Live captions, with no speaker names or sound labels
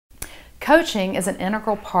Coaching is an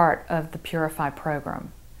integral part of the PURIFI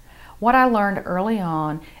program. What I learned early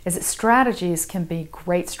on is that strategies can be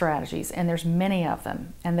great strategies, and there's many of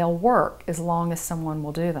them, and they'll work as long as someone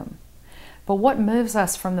will do them. But what moves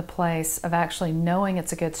us from the place of actually knowing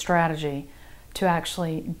it's a good strategy to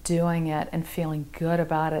actually doing it and feeling good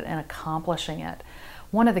about it and accomplishing it?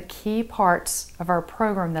 One of the key parts of our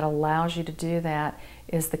program that allows you to do that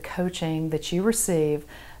is the coaching that you receive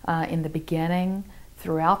in the beginning,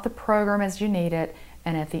 throughout the program as you need it,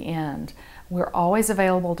 and at the end. We're always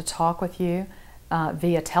available to talk with you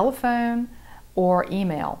via telephone or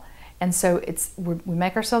email. And so we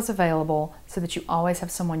make ourselves available so that you always have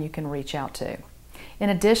someone you can reach out to. In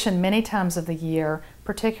addition, many times of the year,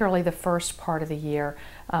 particularly the first part of the year,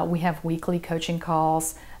 we have weekly coaching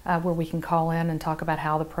calls where we can call in and talk about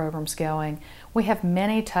how the program's going. We have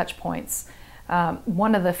many touch points.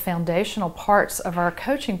 One of the foundational parts of our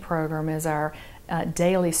coaching program is our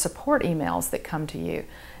daily support emails that come to you.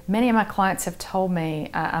 Many of my clients have told me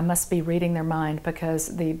I must be reading their mind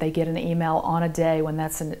because they get an email on a day when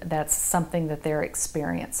that's something that they're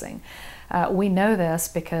experiencing. We know this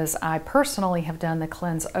because I personally have done the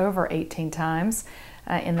cleanse over 18 times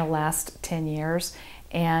in the last 10 years,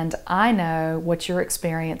 and I know what you're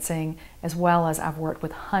experiencing as well as I've worked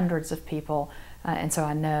with hundreds of people, and so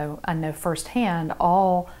I know firsthand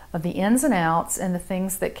all of the ins and outs and the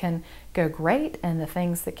things that can go great and the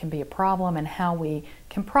things that can be a problem, and how we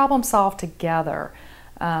can problem solve together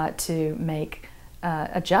to make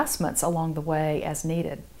adjustments along the way as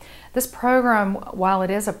needed. This program, while it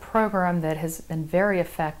is a program that has been very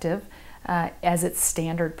effective as its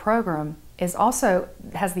standard program, also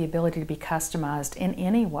has the ability to be customized in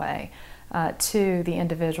any way to the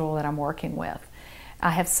individual that I'm working with. I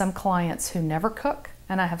have some clients who never cook,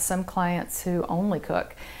 and I have some clients who only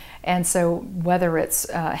cook. And so whether it's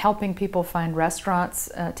helping people find restaurants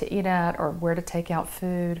to eat at, or where to take out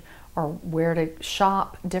food, or where to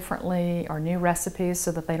shop differently, or new recipes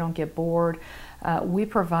so that they don't get bored, we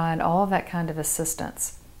provide all of that kind of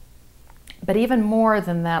assistance. But even more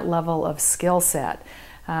than that level of skill set,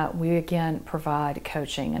 we again provide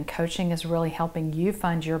coaching, and coaching is really helping you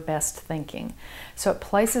find your best thinking. So at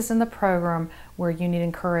places in the program where you need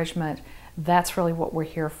encouragement, that's really what we're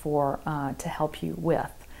here for to help you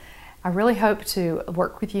with. I really hope to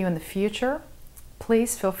work with you in the future.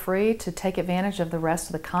 Please feel free to take advantage of the rest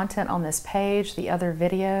of the content on this page, the other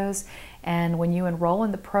videos, and when you enroll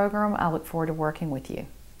in the program, I look forward to working with you.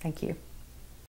 Thank you.